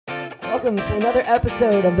welcome to another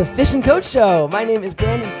episode of the Fish and Coach Show. My name is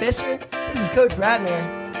Brandon Fisher. This is Coach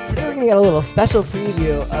Ratner. Today we're going to get a little special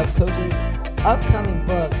preview of Coach's upcoming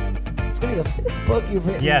book. It's going to be the fifth book you've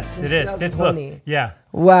written. Yes, it is. Fifth book. Yeah.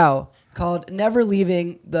 Wow. Called Never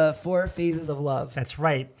Leaving, the 4 Phases of Love. That's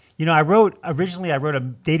right. You know, I wrote a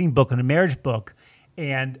dating book and a marriage book,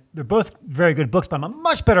 and they're both very good books, but I'm a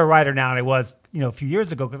much better writer now than I was, a few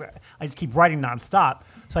years ago because I just keep writing nonstop.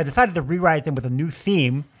 So I decided to rewrite them with a new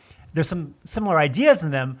theme. There's some similar ideas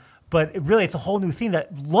in them, but it's a whole new theme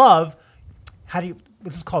that love,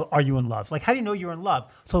 this is called Are You in Love? Like, how do you know you're in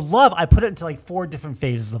love? So love, I put it into 4 different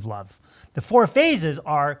phases of love. The 4 phases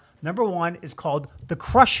are, number 1 is called the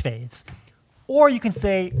crush phase. Or you can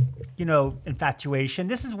say, infatuation.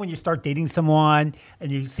 This is when you start dating someone and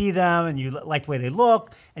you see them and you like the way they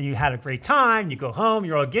look and you had a great time. You go home,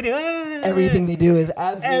 you're all giddy. Everything they do is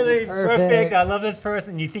absolutely perfect. I love this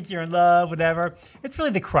person. You think you're in love, whatever. It's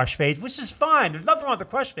really the crush phase, which is fine. There's nothing wrong with the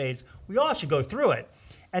crush phase. We all should go through it.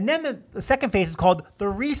 And then the second phase is called the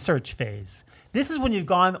research phase. This is when you've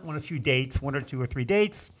gone on a few dates, 1 or 2 or 3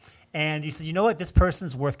 dates, and you said, you know what, this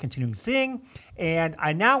person's worth continuing seeing, and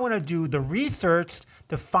I now want to do the research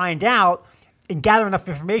to find out and gather enough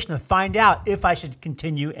information to find out if I should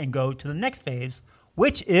continue and go to the next phase,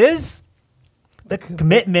 which is the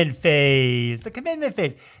commitment phase. The commitment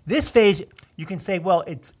phase. This phase, you can say, well,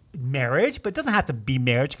 it's marriage, but it doesn't have to be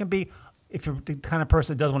marriage. It can be, if you're the kind of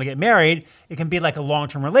person that doesn't want to get married, it can be like a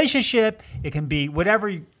long-term relationship. It can be whatever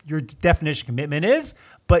your definition of commitment is,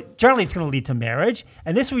 but generally it's going to lead to marriage.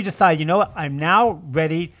 And this we decide, you know what, I'm now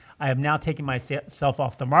ready. I am now taking myself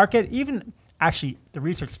off the market. Even actually the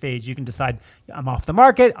research phase, you can decide I'm off the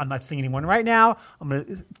market. I'm not seeing anyone right now. I'm going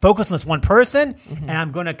to focus on this one person, and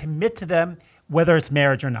I'm going to commit to them whether it's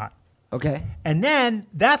marriage or not. Okay. And then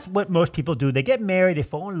that's what most people do. They get married, they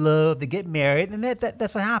fall in love, they get married, and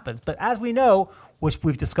that's what happens. But as we know, which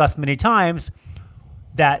we've discussed many times,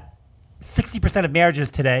 that 60% of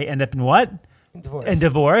marriages today end up in what? Divorce. In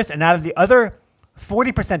divorce. And out of the other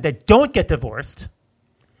 40% that don't get divorced,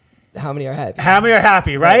 how many are happy? How many are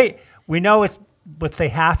happy, right? We know it's, let's say,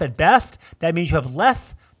 half at best. That means you have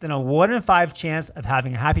less than a 1 in 5 chance of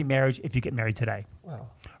having a happy marriage if you get married today. Wow.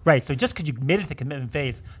 Right, so just because you committed to the commitment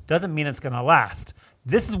phase doesn't mean it's going to last.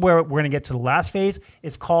 This is where we're going to get to the last phase.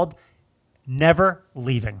 It's called never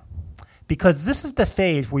leaving. Because this is the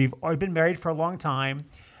phase where you've already been married for a long time.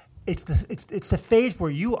 It's the phase where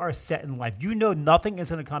you are set in life. You know nothing is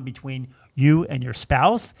going to come between you and your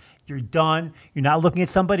spouse. You're done. You're not looking at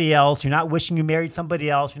somebody else. You're not wishing you married somebody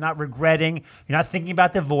else. You're not regretting. You're not thinking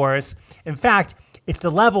about divorce. In fact, it's the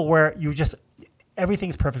level where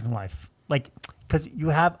everything's perfect in life. Because you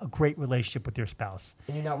have a great relationship with your spouse.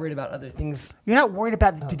 And you're not worried about other things. You're not worried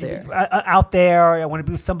about out there. I want to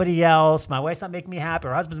be with somebody else. My wife's not making me happy.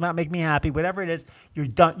 Her husband's not making me happy. Whatever it is, you're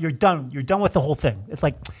done. You're done. You're done with the whole thing. It's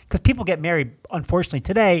because people get married, unfortunately,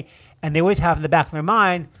 today, and they always have in the back of their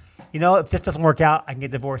mind, if this doesn't work out, I can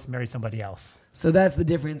get divorced and marry somebody else. So that's the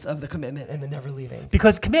difference of the commitment and the never leaving.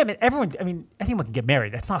 Because commitment, anyone can get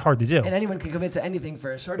married. That's not hard to do. And anyone can commit to anything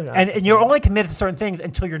for a short amount. And you're only committed to certain things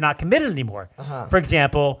until you're not committed anymore. Uh-huh. For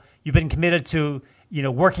example, you've been committed to,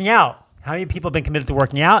 working out. How many people have been committed to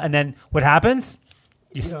working out? And then what happens?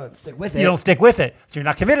 You don't stick with it. You don't stick with it. So you're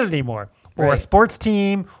not committed anymore. Or right. A sports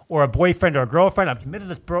team or a boyfriend or a girlfriend. I'm committed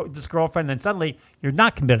to this girlfriend. And then suddenly you're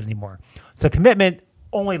not committed anymore. So commitment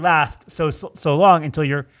only lasts so long until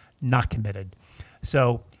you're not committed.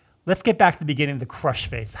 So let's get back to the beginning of the crush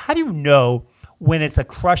phase. How do you know when it's a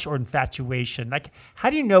crush or infatuation? How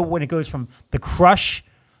do you know when it goes from the crush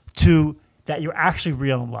to that you're actually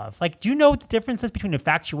real in love? Do you know what the difference is between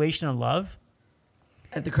infatuation and love?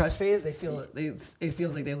 At the crush phase, it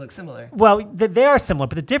feels like they look similar. Well, they are similar,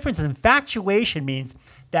 but the difference in infatuation means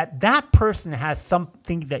that person has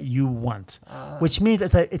something that you want, which means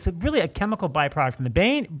it's really a chemical byproduct in the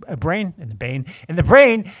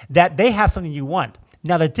brain that they have something you want.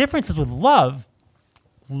 Now, the difference is with love,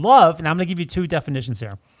 and I'm going to give you 2 definitions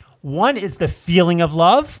here. One is the feeling of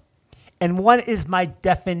love, and one is my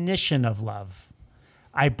definition of love.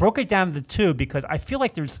 I broke it down into 2 because I feel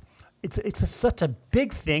like it's such a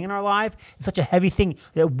big thing in our life. It's such a heavy thing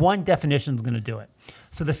that one definition is going to do it.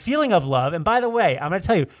 So the feeling of love, and by the way, I'm going to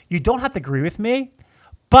tell you, you don't have to agree with me,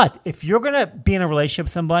 but if you're going to be in a relationship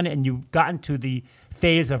with someone and you've gotten to the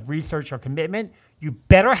phase of research or commitment, you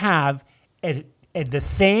better have the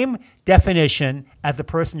same definition as the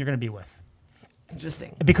person you're going to be with.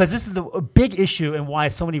 Interesting. Because this is a big issue and why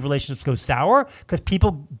so many relationships go sour, because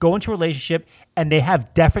people go into a relationship and they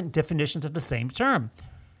have different definitions of the same term.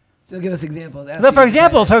 So give us examples. No, for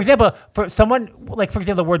example, for someone, like, for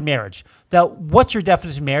example, the word marriage. What's your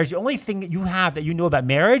definition of marriage? The only thing that you have that you know about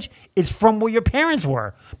marriage is from where your parents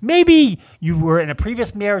were. Maybe you were in a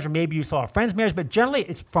previous marriage, or maybe you saw a friend's marriage, but generally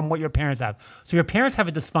it's from what your parents have. So your parents have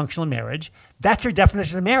a dysfunctional marriage. That's your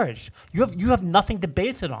definition of marriage. You have nothing to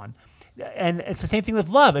base it on. And it's the same thing with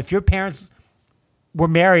love. If your parents were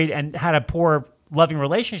married and had a poor, loving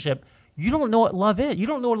relationship, you don't know what love is. You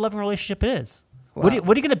don't know what a loving relationship is. Wow. What are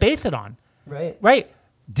you going to base it on? Right.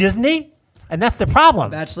 Disney, and that's the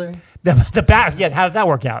problem. Bachelor. Yeah. How does that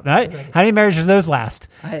work out? Right? How many marriages do those last?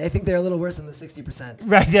 I think they're a little worse than the 60%.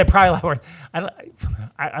 Right. Yeah, probably a lot worse.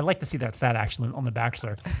 I'd like to see that stat actually on The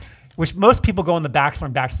Bachelor, which most people go on The Bachelor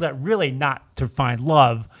and Bachelorette really not to find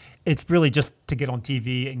love. It's really just to get on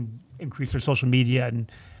TV and increase their social media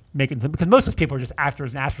and make it, because most of those people are just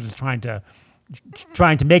actors and actresses trying to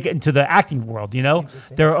make it into the acting world.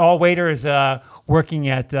 They're all waiters working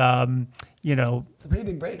at It's a pretty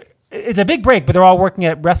big break. It's a big break, but they're all working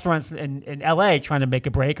at restaurants in LA trying to make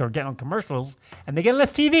a break or get on commercials, and they get on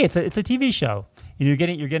this TV. It's a TV show. You're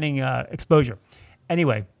getting exposure.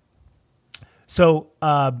 Anyway, so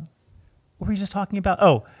what were you just talking about?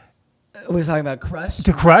 Oh, we were talking about crush.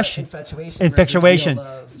 To crush, infatuation.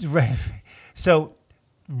 Right. So,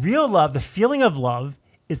 real love, the feeling of love,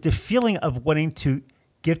 is the feeling of wanting to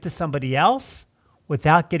give to somebody else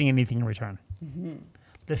without getting anything in return. Mm-hmm.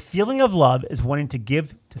 The feeling of love is wanting to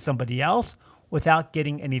give to somebody else without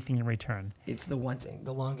getting anything in return. It's the wanting,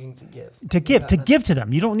 the longing to give. Give to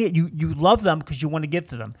them. You don't need you love them because you want to give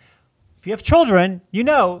to them. If you have children, you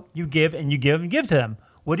give and you give and give to them.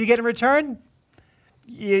 What do you get in return?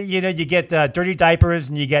 You get dirty diapers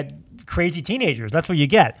and you get crazy teenagers. That's what you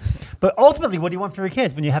get. But ultimately, what do you want for your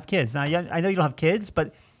kids when you have kids? Now, I know you don't have kids,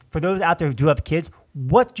 but for those out there who do have kids,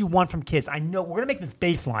 what do you want from kids? I know we're going to make this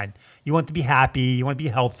baseline. You want to be happy. You want to be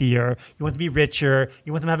healthier. You want to be richer.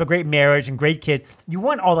 You want them to have a great marriage and great kids. You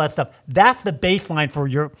want all that stuff. That's the baseline for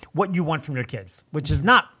what you want from your kids, which is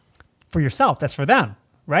not for yourself. That's for them,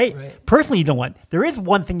 right? Personally, you don't want. There is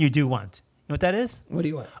one thing you do want. You know what that is? What do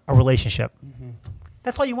you want? A relationship. Mm-hmm.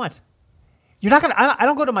 That's all you want. You're not gonna. I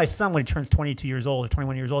don't go to my son when he turns 22 years old or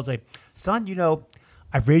 21 years old and say, "Son,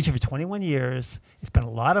 I've raised you for 21 years. It's been a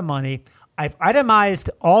lot of money. I've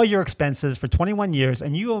itemized all your expenses for 21 years,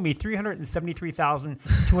 and you owe me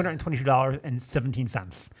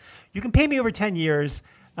 $373,222.17. You can pay me over 10 years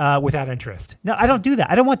without interest." No, I don't do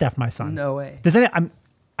that. I don't want that for my son. No way.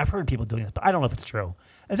 I've heard people doing this, but I don't know if it's true.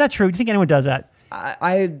 Is that true? Do you think anyone does that?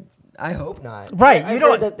 I hope not. Right. I've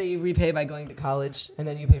heard that they repay by going to college, and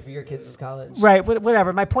then you pay for your kids' college. Right.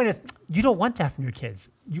 Whatever. My point is, you don't want that from your kids.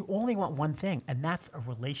 You only want one thing, and that's a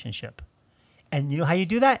relationship. And you know how you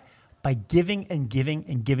do that? By giving and giving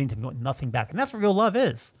and giving to them, want nothing back. And that's what real love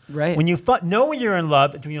is. Right. When you know when you're in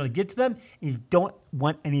love, it's when you give to them, and you don't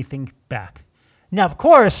want anything back. Now, of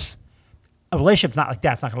course, a relationship's not like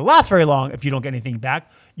that. It's not going to last very long if you don't get anything back.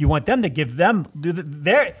 You want them to give them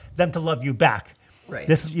to love you back. Right.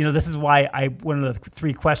 This is why one of the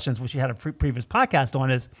 3 questions which you had a previous podcast on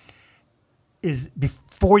is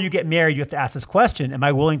before you get married, you have to ask this question: am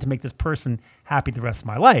I willing to make this person happy the rest of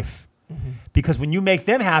my life? Mm-hmm. Because when you make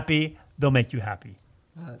them happy, they'll make you happy.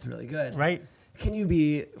 Oh, that's really good. Right? Can you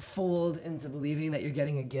be fooled into believing that you're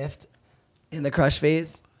getting a gift in the crush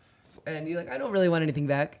phase, and you're like, I don't really want anything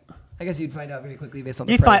back? I guess you'd find out very quickly based on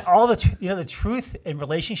the price. You'd find all the truth in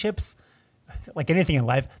relationships. Like anything in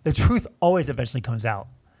life, the truth always eventually comes out.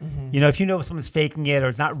 Mm-hmm. If you know someone's faking it or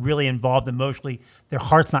is not really involved emotionally, their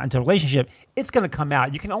heart's not into a relationship, it's going to come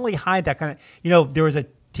out. You can only hide that kind of. There was a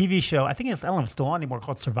TV show, I don't know if it's still on anymore,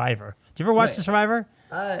 called Survivor. Do you ever watch The Survivor?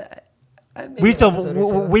 We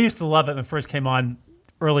used to love it when it first came on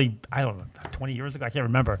early, I don't know, 20 years ago. I can't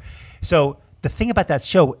remember. So the thing about that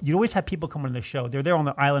show, you always have people come on the show. They're there on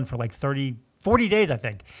the island for like 40 days, I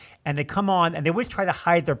think. And they come on and they always try to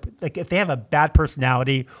hide if they have a bad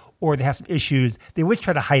personality or they have some issues, they always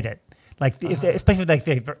try to hide it. Especially if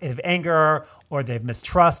they have anger or they have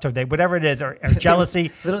mistrust or whatever it is, or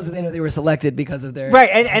jealousy. Little do they know they were selected because of their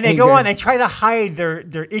right. And they go on, they try to hide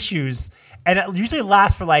their issues. And it usually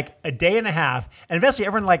lasts for like a day and a half. And eventually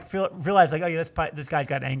everyone realizes this guy's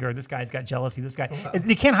got anger, this guy's got jealousy, this guy. Wow.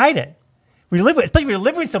 You can't hide it. Especially when you're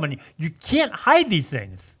living with someone, you can't hide these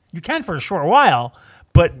things. You can for a short while,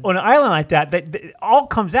 but on an island like that it all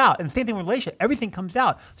comes out. And the same thing with relationship, everything comes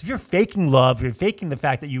out. So if you're faking love, you're faking the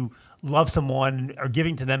fact that you love someone or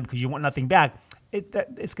giving to them because you want nothing back,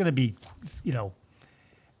 it's going to be,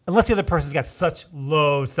 unless the other person's got such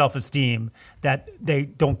low self-esteem that they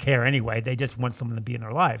don't care anyway. They just want someone to be in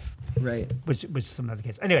their life. Right. Which is sometimes the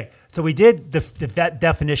case. Anyway, so we did that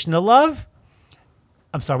definition of love.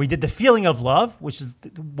 We did the feeling of love, which is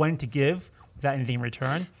wanting to give without anything in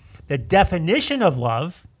return. The definition of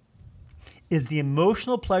love is the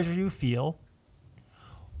emotional pleasure you feel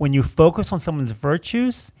when you focus on someone's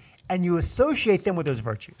virtues and you associate them with those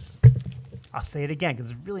virtues. I'll say it again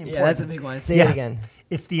because it's really important. Yeah, that's a big one. Say it again.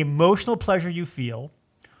 It's the emotional pleasure you feel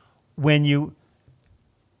when you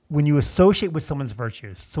associate with someone's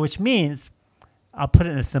virtues. So which means, I'll put it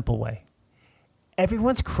in a simple way.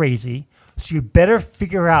 Everyone's crazy, so you better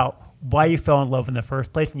figure out why you fell in love in the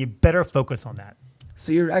first place, and you better focus on that.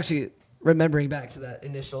 So you're actually remembering back to that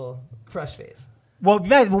initial crush phase. Well,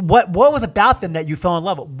 what was about them that you fell in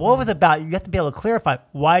love with? What was about? You have to be able to clarify,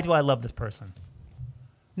 why do I love this person?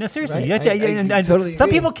 No, seriously. Right. You have to, I totally some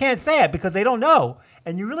agree. people can't say it because they don't know.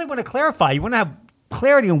 And you really want to clarify. You want to have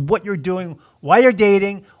clarity on what you're doing, why you're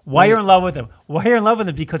dating, why you're in love with them. Why you're in love with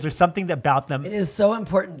them because there's something about them. It is so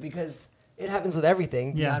important because it happens with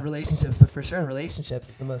everything, Yeah. not relationships, but for sure in relationships,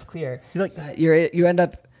 it's the most clear. You're like- That you end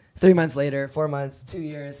up 3 months later, 4 months, 2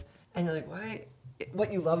 years, and you're like, why?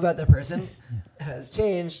 What you love about that person has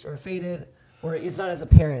changed or faded, or it's not as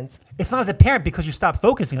apparent. It's not as apparent because you stop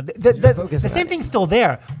focusing. The same thing's still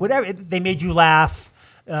there. Whatever they made you laugh.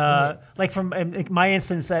 Like from my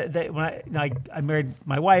instance, that when I married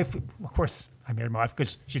my wife, of course I married my wife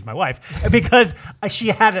because she's my wife, because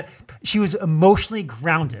she was emotionally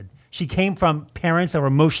grounded. She came from parents that were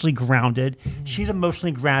emotionally grounded. She's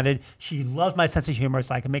emotionally grounded. She loves my sense of humor,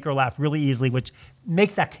 so I can make her laugh really easily, which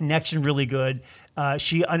makes that connection really good.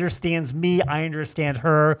 She understands me. I understand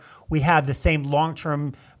her. We have the same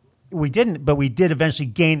long-term. We didn't, but we did eventually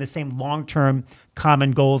gain the same long-term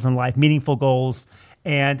common goals in life, meaningful goals.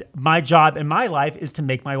 And my job in my life is to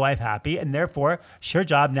make my wife happy, and therefore, her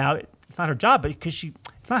job now. It's not her job, but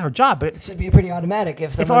it's not her job, but It should be pretty automatic.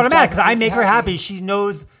 If it's automatic because I make her happy. She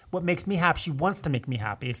knows what makes me happy. She wants to make me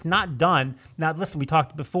happy. It's not done. Now, listen, we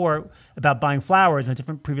talked before about buying flowers in a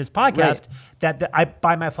different previous podcast. Right. That I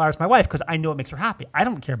buy my flowers for my wife because I know it makes her happy. I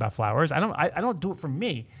don't care about flowers. I don't do it for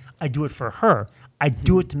me. I do it for her. I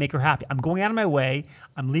do it to make her happy. I'm going out of my way.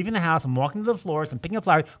 I'm leaving the house. I'm walking to the floors. I'm picking up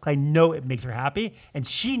flowers because I know it makes her happy. And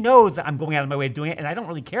she knows that I'm going out of my way doing it, and I don't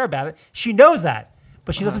really care about it. She knows that.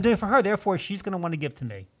 But she doesn't do it for her. Therefore, she's going to want to give to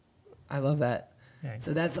me. I love that. Okay.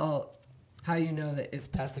 So that's all how you know that it's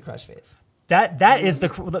past the crush phase. That is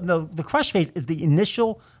the crush phase is the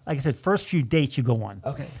initial, like I said, first few dates you go on.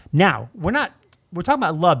 Okay. Now, we're talking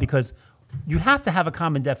about love because you have to have a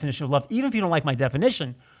common definition of love, even if you don't like my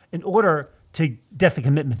definition, in order to get the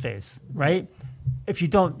commitment phase, right? If you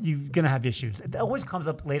don't, you're going to have issues. It always comes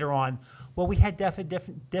up later on. Well, we had different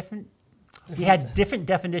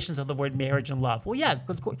definitions of the word marriage and love. Well, yeah,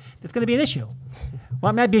 because it's going to be an issue. Well,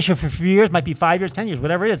 it might be an issue for a few years, might be 5 years, 10 years,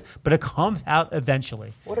 whatever it is, but it comes out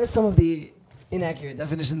eventually. What are some of the inaccurate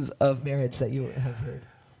definitions of marriage that you have heard?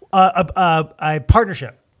 A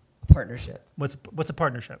partnership. Partnership. What's a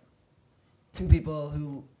partnership? Two people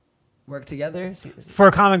who work together For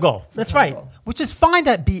a common goal. That's right. goal. Which is fine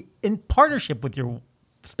to be in partnership with your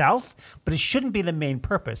spouse, but it shouldn't be the main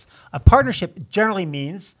purpose. A partnership generally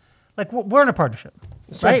means, like, we're in a partnership,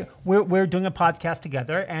 right? We're doing a podcast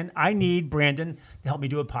together, and I need Brandon to help me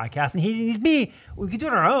do a podcast, and he needs me. We could do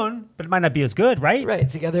it on our own, but it might not be as good, right? Right.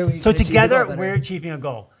 Together we So can achieve the together, goal better. we're achieving a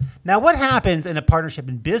goal. Now, what happens in a partnership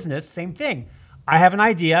in business? Same thing. I have an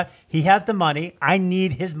idea. He has the money. I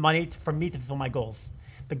need his money for me to fulfill my goals.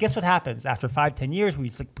 But guess what happens? After 5-10 years, we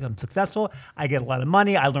become successful. I get a lot of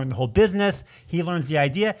money. I learn the whole business. He learns the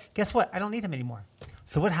idea. Guess what? I don't need him anymore.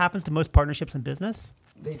 So what happens to most partnerships in business?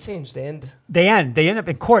 They change. They end. They end up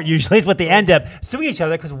in court usually is what they end up suing each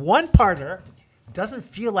other because one partner doesn't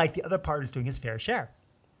feel like the other partner is doing his fair share.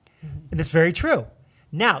 And it's very true.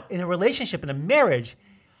 Now, in a relationship, in a marriage,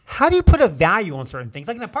 how do you put a value on certain things?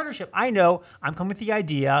 Like in a partnership, I know I'm coming with the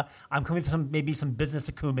idea. I'm coming with maybe some business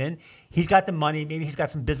acumen. He's got the money. Maybe he's got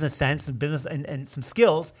some business sense and business and some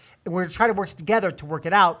skills. And we're going to try to work together to work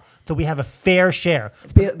it out so we have a fair share.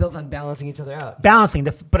 It's built on balancing each other out. Balancing.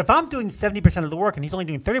 But if I'm doing 70% of the work and he's only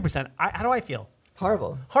doing 30%, how do I feel?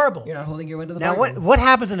 Horrible. Horrible. You're not holding your end of the Now, bargain. what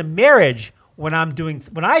happens in a marriage when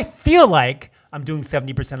I feel like I'm doing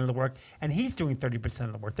 70% of the work and he's doing 30%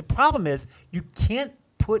 of the work? The problem is you can't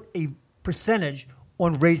put a percentage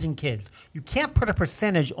on raising kids. You can't put a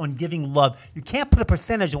percentage on giving love. You can't put a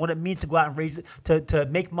percentage on what it means to go out and raise to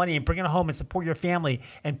make money and bring it home and support your family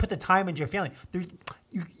and put the time into your family.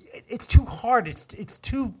 It's too hard. It's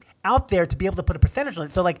too out there to be able to put a percentage on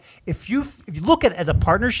it. So, like, if you look at it as a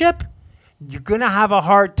partnership, you're gonna have a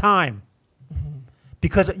hard time.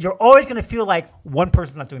 Because you're always going to feel like one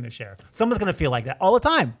person's not doing their share. Someone's going to feel like that all the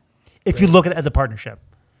time if you look at it as a partnership.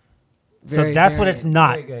 So that's what it's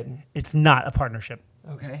not. Very good. It's not a partnership.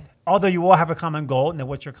 Okay. Although you all have a common goal, and then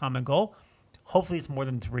what's your common goal? Hopefully it's more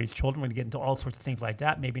than to raise children. We're going to get into all sorts of things like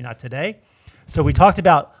that. Maybe not today. So we talked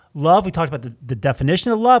about love. We talked about the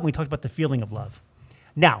definition of love. We talked about the feeling of love.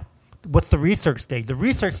 Now, what's the research stage? The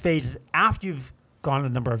research stage is after you've gone on a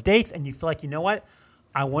number of dates and you feel like, you know what?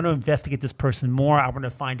 I want to investigate this person more. I want to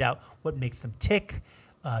find out what makes them tick.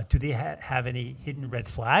 Do they have any hidden red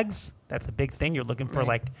flags? That's a big thing. You're looking for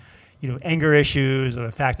anger issues, or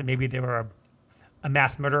the fact that maybe they were a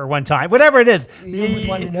mass murderer one time, whatever it is. You would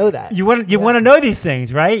want to know that. You want to know these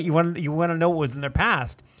things, right? You want to know what was in their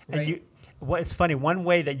past. Right. And it's funny. One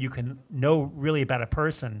way that you can know really about a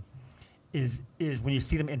person is when you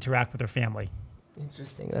see them interact with their family.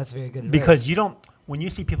 Interesting. That's very good advice. Because when you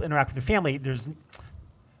see people interact with their family,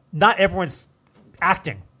 not everyone's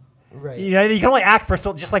acting. Right. You can only act for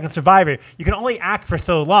just like a Survivor. You can only act for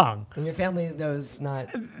so long. And your family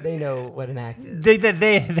they know what an act is. They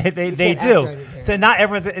do. So not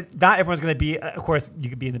everyone's going to be. Of course, you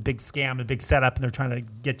could be in a big scam, a big setup, and they're trying to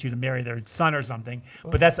get you to marry their son or something.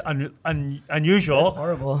 But that's unusual. That's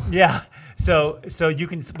horrible. Yeah. So you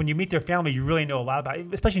can, when you meet their family, you really know a lot about it,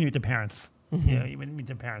 especially when you meet their parents. Mm-hmm. You meet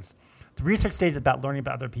their parents. The research stage is about learning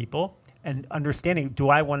about other people and understanding. Do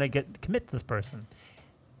I want to commit to this person?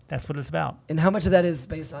 That's what it's about. And how much of that is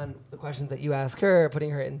based on the questions that you ask her, putting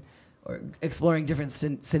her in, or exploring different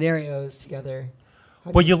scenarios together?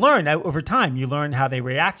 You learn over time. You learn how they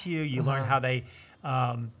react to you. You learn how they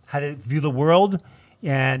view the world,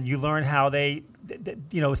 and you learn how they,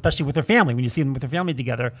 especially with their family. When you see them with their family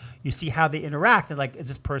together, you see how they interact. And like, is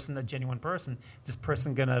this person a genuine person? Is this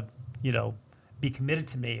person gonna, be committed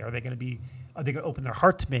to me? Are they going to open their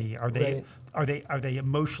heart to me? Are they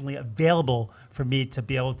emotionally available for me to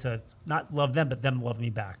be able to not love them, but them love me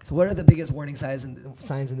back? So what are the biggest warning signs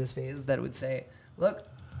in this phase that would say, look,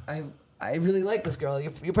 I really like this girl.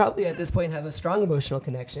 You probably at this point have a strong emotional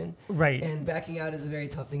connection. Right. And backing out is a very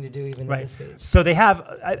tough thing to do even at this stage. So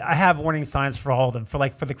I have warning signs for all of them. For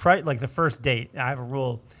the first date, I have a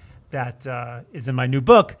rule that is in my new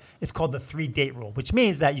book. It's called the 3-date rule, which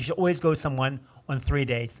means that you should always go with someone on 3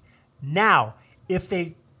 dates. Now, if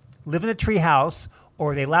they live in a tree house,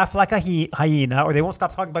 or they laugh like a hyena, or they won't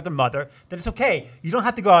stop talking about their mother, then it's okay. You don't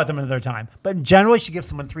have to go out with them another time. But in general, you should give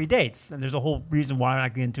someone 3 dates. And there's a whole reason why I'm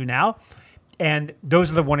not getting into now. And those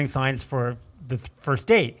are the warning signs for the first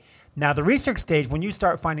date. Now, the research stage, when you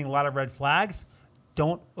start finding a lot of red flags,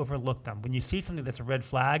 don't overlook them. When you see something that's a red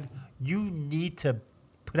flag, you need to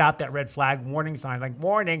put out that red flag warning sign, like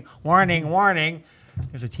warning, warning, warning.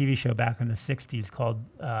 There's a TV show back in the 60s called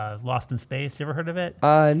Lost in Space. You ever heard of it?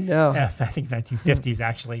 No. I think 1950s,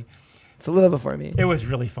 actually. It's a little before me. It was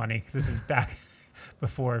really funny. This is back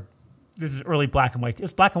before. This is early black and white. It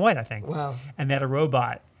was black and white, I think. Wow. And they had a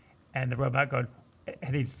robot, and the robot going,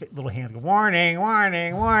 and these little hands go, warning,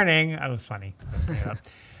 warning, warning. That was funny.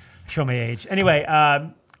 Show my age. Anyway,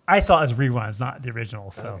 I saw it as reruns, not the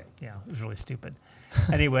original. So, it was really stupid.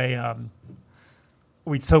 Anyway,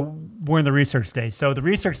 so we're in the research stage. So the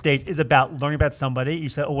research stage is about learning about somebody. You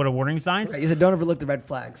said, what are warning signs? Right. You said don't overlook the red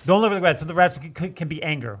flags. Don't overlook the red. So the red can be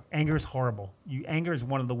anger. Anger is horrible. Anger is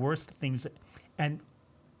one of the worst things. And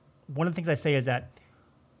one of the things I say is that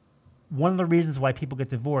one of the reasons why people get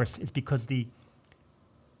divorced is because the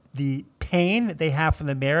pain that they have from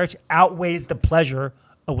the marriage outweighs the pleasure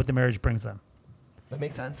of what the marriage brings them. That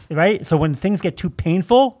makes sense. Right? So when things get too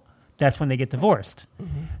painful, that's when they get divorced.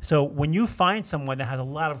 Mm-hmm. So when you find someone that has a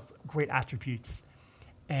lot of great attributes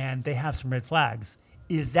and they have some red flags,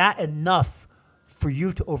 is that enough for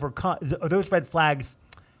you to overcome? Are those red flags,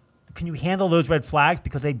 can you handle those red flags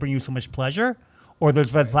because they bring you so much pleasure? Or are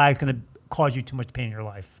those red flags going to cause you too much pain in your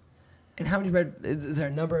life? And how many is there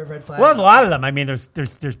a number of red flags? Well, there's a lot of them. I mean, there's.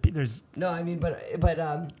 No, I mean,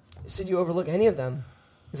 but should you overlook any of them?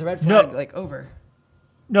 Is a red flag over?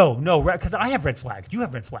 No, because I have red flags. You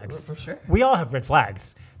have red flags. For sure. We all have red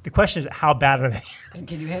flags. The question is, how bad are they? And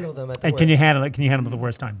can you handle them at the worst? And can you handle it? Can you handle them at the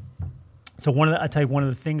worst time? So I'll tell you one of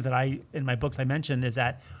the things that in my books I mentioned is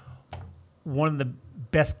that one of the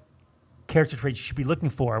best character traits you should be looking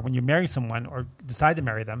for when you marry someone or decide to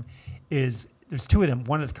marry them is there's 2 of them.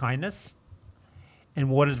 One is kindness, and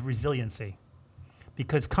one is resiliency,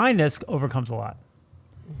 because kindness overcomes a lot.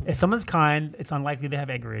 If someone's kind, it's unlikely they have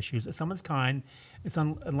anger issues. If someone's kind, it's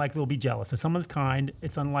unlikely they'll be jealous. If someone's kind,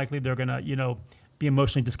 it's unlikely they're going to, be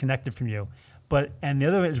emotionally disconnected from you. And the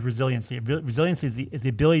other is resiliency. Resiliency is the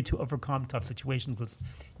ability to overcome tough situations, because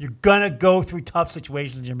you're going to go through tough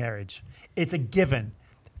situations in your marriage. It's a given.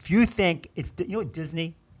 If you think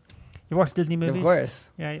Disney, you watch Disney movies? Of course.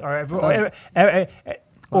 Yeah,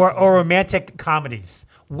 or romantic comedies.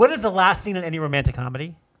 What is the last scene in any romantic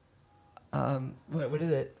comedy? What is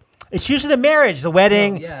it? It's usually the marriage, the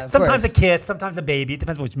wedding, yeah, of sometimes course. a kiss, sometimes a baby. It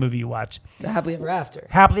depends on which movie you watch. The Happily Ever After.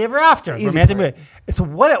 Happily Ever After, Easy romantic part. movie. So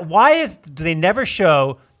why do they never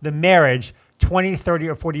show the marriage 20, 30,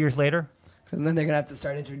 or 40 years later? Because then they're going to have to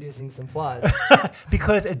start introducing some flaws.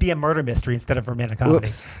 Because it'd be a murder mystery instead of a romantic comedy,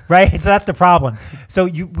 Whoops. right? So that's the problem. So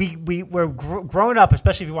we're growing up,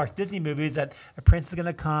 especially if you watch Disney movies, that a prince is going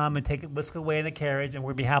to come and take whisk away in the carriage, and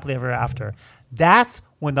we'll be happily ever after. That's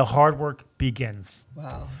when the hard work begins.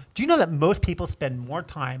 Wow. Do you know that most people spend more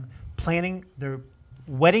time planning their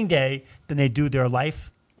wedding day than they do their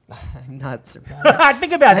life? I'm not surprised.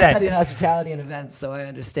 Think about I that. studied hospitality and events, so I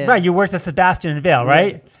understand. Right, you worked at Sebastian and Vale,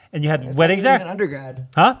 right? Right. And you had I weddings studied there? in undergrad.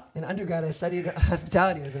 Huh? In undergrad, I studied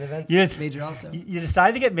hospitality as an events You just- major also. You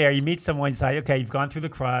decide to get married. You meet someone. You decide, okay, you've gone through the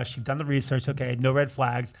crush. You've done the research. Okay, no red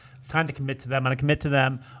flags. It's time to commit to them. I'm going to commit to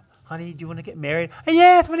them. Honey, do you want to get married? Oh,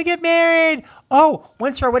 yes, I want to get married. Oh,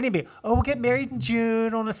 when's our wedding be? Oh, we'll get married in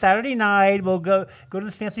June on a Saturday night. We'll go to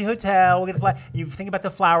this fancy hotel. We'll get the flag. You think about the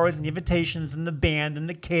flowers and the invitations and the band and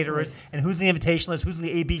the caterers and who's on the invitation list, who's on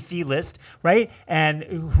the ABC list, right? And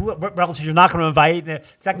what relatives you're not going to invite. And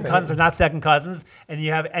second cousins are not second cousins.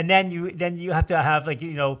 And then you have to have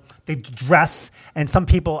the dress. And some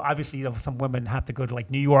people, obviously, some women have to go to like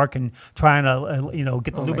New York and try and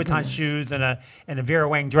get the Oh, my Louboutin goodness. shoes and a Vera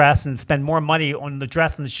Wang dress and spend more money on the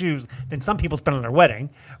dress and the shoes than some people spend on their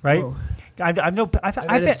wedding, right? Whoa. I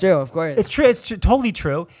bet It's true, of course. It's true. It's totally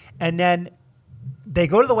true. And then they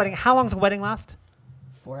go to the wedding. How long does the wedding last?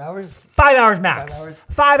 4 hours? 5 hours max. 5 hours?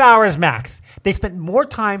 5 hours max. They spend more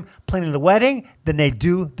time planning the wedding than they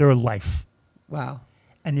do their life. Wow.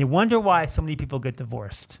 And you wonder why so many people get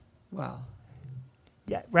divorced. Wow.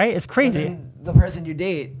 Yeah, right? It's So crazy. then the person you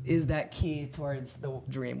date is that key towards the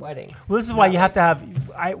dream wedding. Well, this is why you have to have.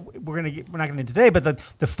 We're not going to do today, but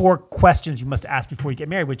the 4 questions you must ask before you get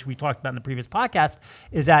married, which we talked about in the previous podcast,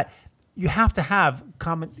 is that you have to have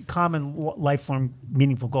common lifelong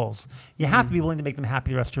meaningful goals. You have to be willing to make them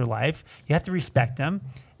happy the rest of your life. You have to respect them.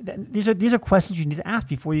 These are questions you need to ask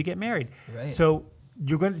before you get married. Right. So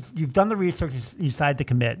you've done the research. You decide to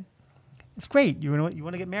commit. It's great. You want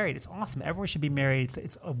to get married. It's awesome. Everyone should be married.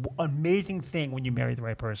 It's an amazing thing when you marry the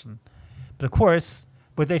right person. But of course,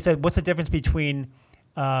 what they said, what's the difference between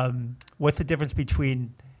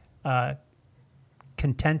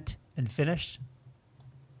content and finished?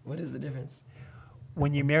 What is the difference?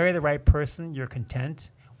 When you marry the right person, you're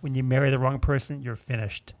content. When you marry the wrong person, you're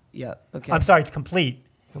finished. Yeah. Okay. I'm sorry, it's complete.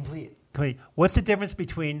 Complete. Complete. What's the difference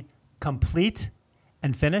between complete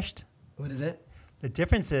and finished? What is it? The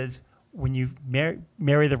difference is when you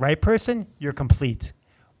marry the right person, you're complete.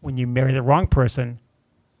 When you marry the wrong person,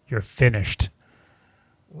 you're finished.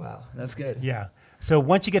 Wow. That's good. Yeah. So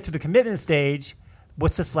once you get to the commitment stage,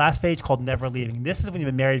 what's this last stage called never leaving? This is when you've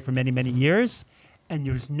been married for many, many years, and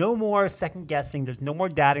there's no more second guessing. There's no more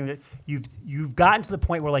doubting. You've gotten to the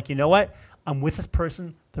point where, like, you know what? I'm with this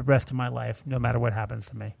person the rest of my life, no matter what happens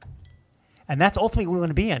to me. And that's ultimately what we want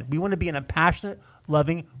to be in. We want to be in a passionate,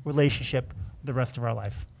 loving relationship the rest of our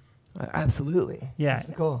life. Absolutely. Yeah. That's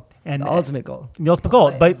the goal. And the ultimate goal. The ultimate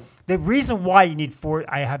goal. life. But the reason why you need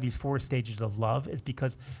I have these 4 stages of love is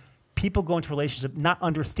because people go into relationship not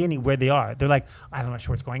understanding where they are. They're like, I'm not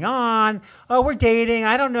sure what's going on. Oh, we're dating.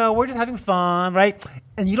 I don't know. We're just having fun, right?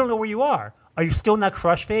 And you don't know where you are. Are you still in that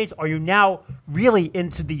crush phase? Are you now really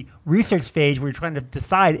into the research phase where you're trying to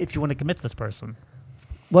decide if you want to commit to this person?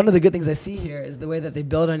 One of the good things I see here is the way that they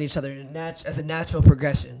build on each other as a natural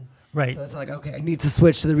progression. Right. So it's like, okay, I need to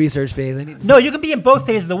switch to the research phase. No, you can be in both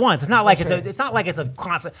phases at once. It's not like sure. it's not like it's a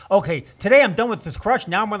constant. Okay, today I'm done with this crush.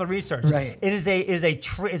 Now I'm on the research. Right. It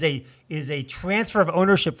is a transfer of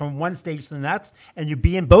ownership from one stage to the next, and you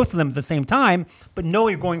be in both of them at the same time, but know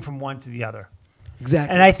you're going from one to the other.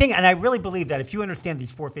 Exactly. And I really believe that if you understand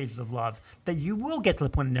these 4 phases of love, that you will get to the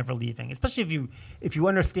point of never leaving. Especially if you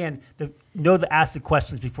understand ask the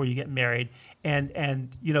questions before you get married,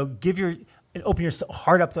 and open your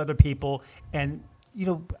heart up to other people, and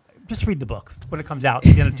just read the book when it comes out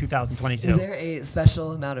at the end of 2022. Is there a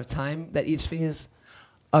special amount of time that each phase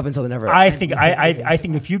up until the never? I think I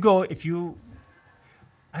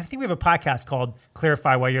think we have a podcast called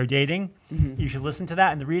Clarify Why You're Dating. Mm-hmm. You should listen to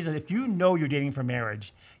that. And the reason, if you know you're dating for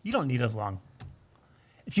marriage, you don't need as long.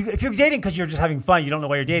 If you're dating because you're just having fun, you don't know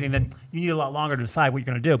why you're dating, then you need a lot longer to decide what you're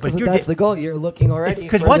going to do. But if that's the goal. You're looking already.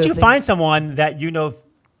 Because once you find someone that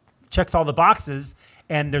checks all the boxes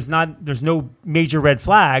and there's no major red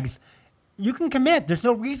flags, you can commit. There's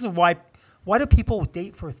no reason why do people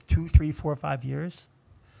date for 2, 3, 4, 5 years?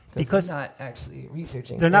 Because they're not actually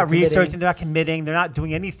researching. They're not researching. They're not committing. They're not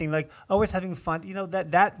doing anything. Like, oh, we're just having fun.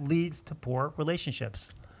 That leads to poor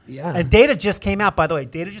relationships. Yeah. And data just came out, by the way.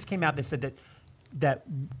 Data just came out that said that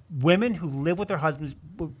women who live with their husbands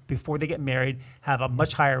before they get married have a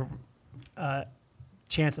much higher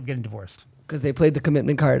chance of getting divorced. Because they played the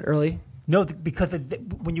commitment card early? No, because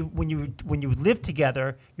when you live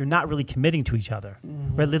together, you're not really committing to each other.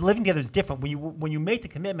 Mm-hmm. Right? Living together is different. When you make the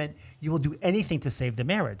commitment, you will do anything to save the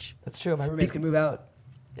marriage. That's true. My roommates can move out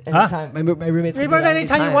anytime. My roommates can move out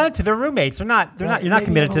anytime you want to. They're roommates. You're not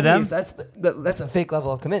committed to them. That's a fake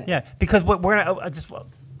level of commitment. Yeah, because what we're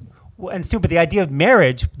and stupid. The idea of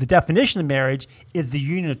marriage, the definition of marriage, is the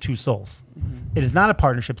union of two souls. Mm-hmm. It is not a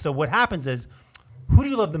partnership. So what happens is, who do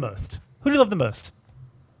you love the most? Who do you love the most?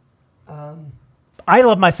 I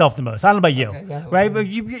love myself the most. I don't know about you, okay, yeah, right? But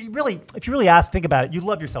you really, if you really think about it, you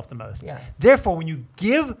love yourself the most. Yeah. Therefore, when you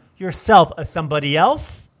give yourself to somebody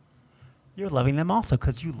else, you're loving them also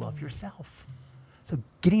because you love yourself. So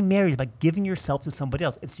getting married is about giving yourself to somebody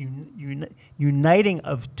else. It's uniting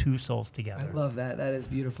of two souls together. I love that. That is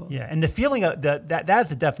beautiful. Yeah, and the feeling of that's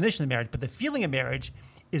the definition of marriage. But the feeling of marriage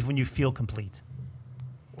is when you feel complete.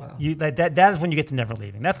 Wow. That is when you get to never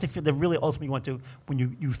leaving. That's the feel that really ultimately you want to, when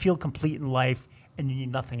you feel complete in life and you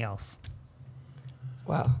need nothing else.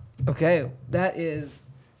 Wow. Okay, that is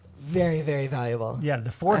very, very valuable. Yeah, the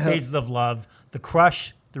four phases of love: the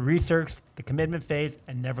crush, the research, the commitment phase,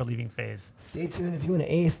 and never leaving phase. Stay tuned if you want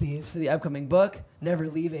to ace these for the upcoming book, Never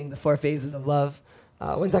Leaving, The 4 Phases of Love.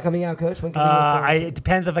 When's that coming out, Coach? When can we look forward to it? It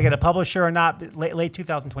depends if I get a publisher or not. Late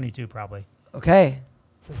 2022, probably. Okay,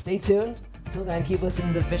 so stay tuned. Until then, keep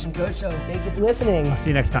listening to the Fish and Coach Show. Thank you for listening. I'll see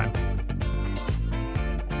you next time.